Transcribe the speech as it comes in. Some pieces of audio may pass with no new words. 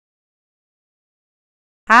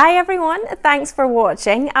Hi everyone, thanks for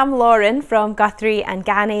watching. I'm Lauren from Guthrie and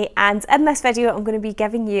Ganny, and in this video I'm going to be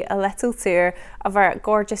giving you a little tour of our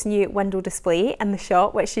gorgeous new window display in the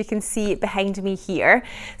shop, which you can see behind me here.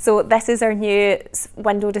 So this is our new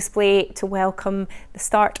window display to welcome the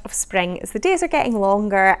start of spring. As the days are getting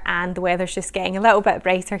longer and the weather's just getting a little bit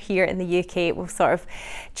brighter here in the UK, we've sort of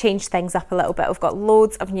changed things up a little bit. We've got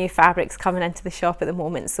loads of new fabrics coming into the shop at the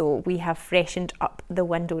moment, so we have freshened up the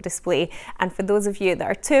window display. And for those of you that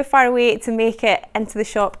are too far away to make it into the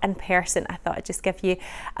shop in person, I thought I'd just give you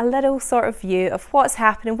a little sort of view of what's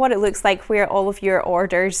happening, what it looks like, where all of your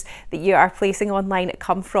orders that you are placing online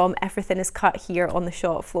come from. Everything is cut here on the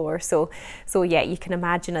shop floor, so yeah, you can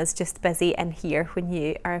imagine us just busy in here when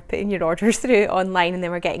you are putting your orders through online, and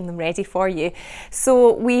then we're getting them ready for you.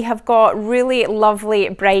 So we have got really lovely,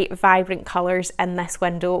 bright, vibrant colours in this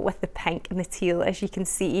window with the pink and the teal, as you can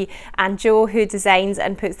see, and Joe, who designs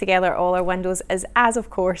and puts together all our windows, has of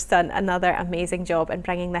course done another amazing job in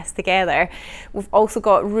bringing this together. We've also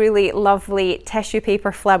got really lovely tissue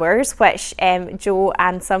paper flowers, which Joe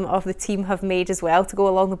and some of the team have made as well to go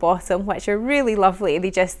along the bottom, which are really lovely.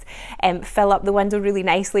 They just fill up the window really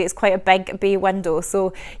nicely. It's quite a big bay window,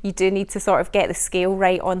 so you do need to sort of get the scale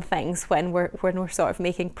right on things when we're sort of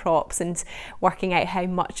making props and working out how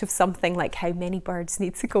much of something, like how many birds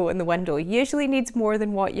need to go in the window. You usually need more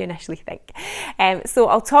than what you initially think. So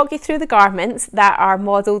I'll talk you through the garments that are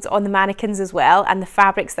modelled on the mannequins as well, and the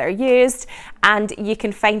fabrics that are used, and you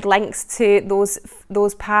can find links to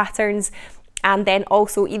those patterns, and then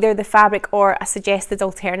also either the fabric or a suggested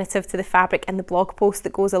alternative to the fabric in the blog post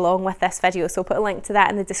that goes along with this video. So I'll put a link to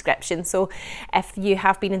that in the description. So if you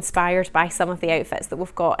have been inspired by some of the outfits that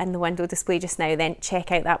we've got in the window display just now, then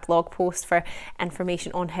check out that blog post for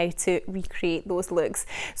information on how to recreate those looks.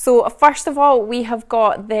 So first of all, we have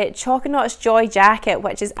got the Chalk and Knots Joy jacket,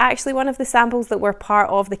 which is actually one of the samples that were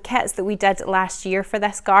part of the kits that we did last year for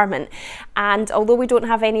this garment. And although we don't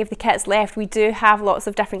have any of the kits left, we do have lots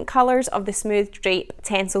of different colours of the smooth drape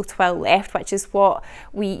tencel twill left, which is what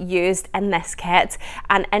we used in this kit.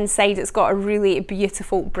 And inside it's got a really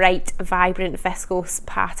beautiful, bright, vibrant viscose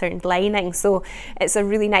patterned lining, so it's a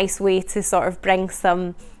really nice way to sort of bring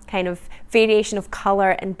some kind of variation of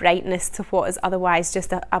colour and brightness to what is otherwise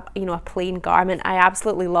just a plain garment. I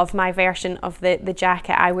absolutely love my version of the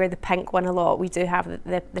jacket. I wear the pink one a lot. We do have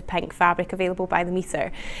the pink fabric available by the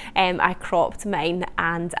metre. I cropped mine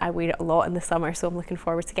and I wear it a lot in the summer, so I'm looking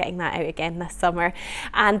forward to getting that out again this summer.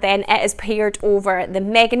 And then it is paired over the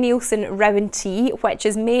Megan Nielsen Rowan tee, which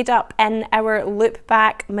is made up in our loop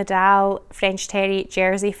back Medal French Terry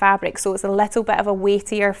jersey fabric, so it's a little bit of a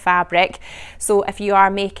weightier fabric. So if you are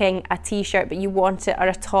making a t-shirt but you want it, or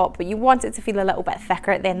a top but you want it to feel a little bit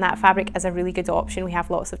thicker, then that fabric is a really good option. We have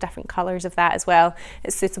lots of different colours of that as well.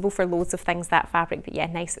 It's suitable for loads of things, that fabric, but yeah,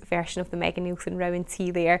 nice version of the Megan Nielsen Rowan tee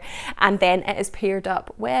there. And then it is paired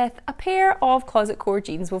up with a pair of closet core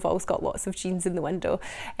jeans. We've always got lots of jeans in the window,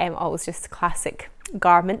 always just a classic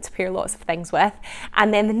garment to pair lots of things with.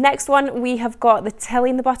 And then the next one, we have got the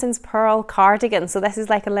Tilly and the Buttons pearl cardigan. So this is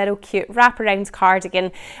like a little cute wraparound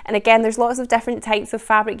cardigan, and again there's lots of different types of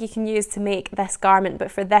fabric you can use to make this garment, but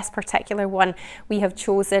for this particular one we have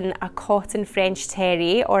chosen a cotton French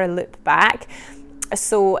terry or a loop back.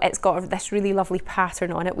 So it's got this really lovely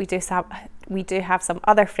pattern on it. We do have some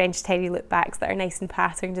other French terry loop backs that are nice and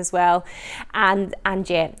patterned as well, and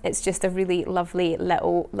yeah, it's just a really lovely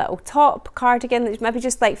little top cardigan that maybe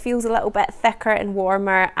just like feels a little bit thicker and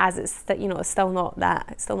warmer, as it's, you know, it's still not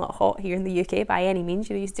hot here in the UK by any means.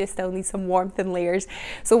 You know, you just still need some warmth and layers.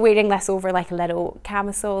 So wearing this over like a little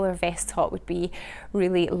camisole or vest top would be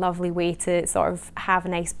really lovely way to sort of have a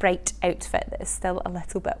nice bright outfit that is still a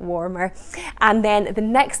little bit warmer. And then the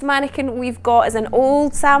next mannequin we've got is an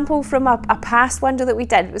old sample from a past window that we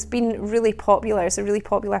did. It's been really popular. It's a really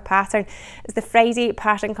popular pattern. It's the Friday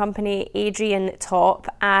Pattern Company Adrian top,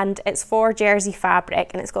 and it's for jersey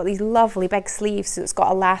fabric, and it's got these lovely big sleeves, so it's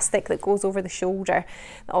got elastic that goes over the shoulder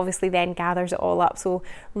that obviously then gathers it all up, so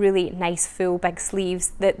really nice full big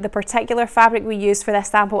sleeves. The particular fabric we used for this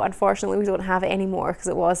sample, unfortunately we don't have it anymore because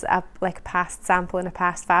it was like a past sample and a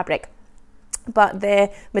past fabric. But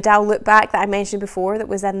the Medal look back that I mentioned before that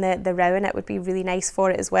was in the Rowan, it would be really nice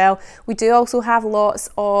for it as well. We do also have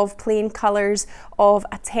lots of plain colours of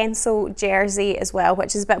a tencel jersey as well,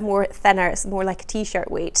 which is a bit more thinner. It's more like a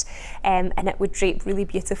t-shirt weight, and it would drape really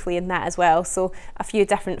beautifully in that as well. So a few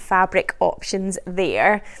different fabric options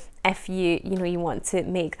there. if you want to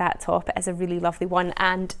make that top. It is a really lovely one,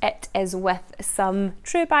 and it is with some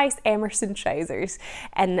True Bice Emerson trousers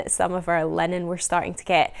in some of our linen. We're starting to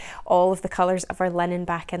get all of the colours of our linen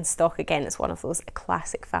back in stock again. It's one of those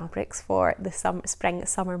classic fabrics for the spring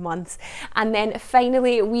summer months. And then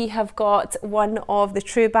finally we have got one of the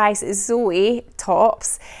True Bice Zoe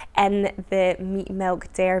tops in the Meat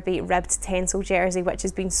Milk Derby ribbed tencel jersey, which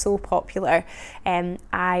has been so popular.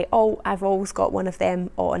 I've always got one of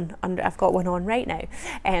them on. I've got one on right now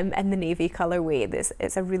in the navy colourway.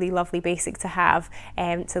 It's a really lovely basic to have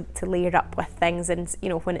to layer up with things, and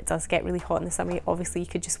when it does get really hot in the summer, obviously you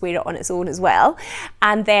could just wear it on its own as well.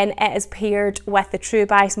 And then it is paired with the True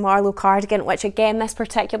Bice Marlowe cardigan, which again, this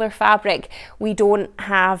particular fabric we don't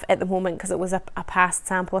have at the moment because it was a past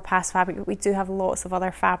sample, a past fabric, but we do have lots of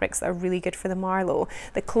other fabrics that are really good for the Marlowe.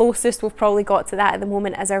 The closest we've probably got to that at the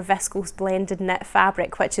moment is our viscose blended knit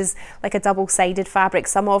fabric, which is like a double-sided fabric.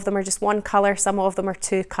 Some of them are just one colour, some of them are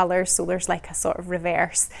two colours, so there's like a sort of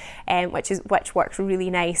reverse, which works really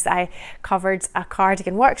nice. I covered a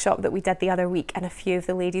cardigan workshop that we did the other week, and a few of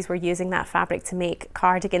the ladies were using that fabric to make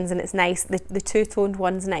cardigans, and it's nice. The two-toned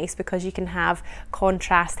one's nice because you can have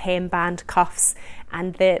contrast hemband cuffs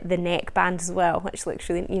and the neck band as well, which looks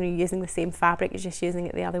really, using the same fabric, is just using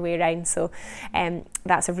it the other way around. So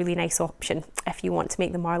that's a really nice option if you want to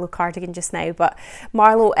make the Marlowe cardigan just now. But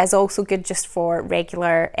Marlowe is also good just for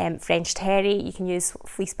regular French terry. You can use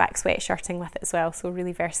fleece back sweatshirting with it as well, so a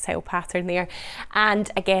really versatile pattern there. And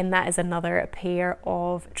again, that is another pair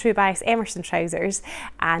of True Bice Emerson trousers,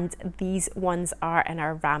 and these ones are in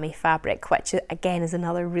our ramie fabric, which again is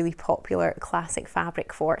another really popular classic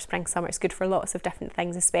fabric for spring summer. It's good for lots of different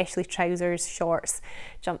things, especially trousers, shorts,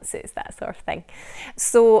 jumpsuits, that sort of thing.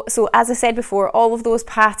 So as I said before, all of those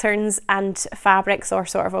patterns and fabrics or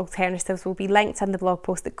sort of alternatives will be linked in the blog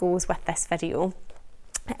post that goes with this video.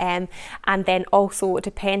 And then also,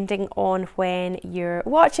 depending on when you're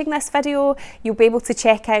watching this video, you'll be able to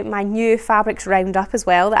check out my new fabrics roundup as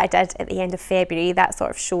well that I did at the end of February. That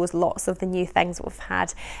sort of shows lots of the new things that we've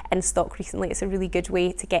had in stock recently. It's a really good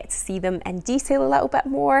way to get to see them in detail a little bit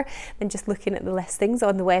more than just looking at the listings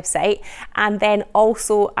on the website. And then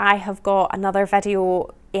also I have got another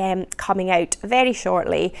video coming out very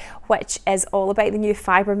shortly, which is all about the new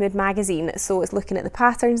Fibre Mood magazine. So it's looking at the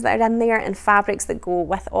patterns that are in there and fabrics that go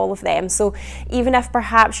with all of them. So even if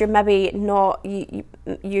perhaps you're maybe not you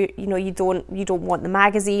don't want the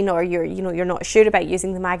magazine, or you're not sure about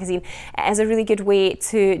using the magazine, it is a really good way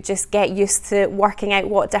to just get used to working out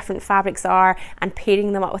what different fabrics are and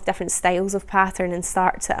pairing them up with different styles of pattern and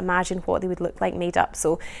start to imagine what they would look like made up.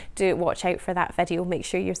 So do watch out for that video. Make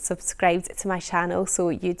sure you're subscribed to my channel so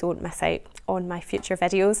you don't miss out on my future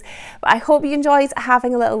videos. But I hope you enjoyed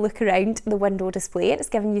having a little look around the window display, and it's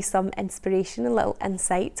given you some inspiration, a little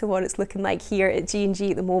insight to what it's looking like here at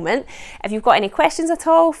G&G at the moment. If you've got any questions at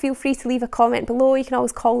all, feel free to leave a comment below. You can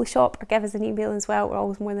always call the shop or give us an email as well. We're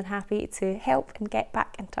always more than happy to help and get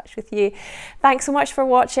back in touch with you. Thanks so much for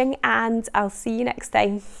watching, and I'll see you next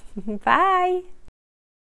time. Bye!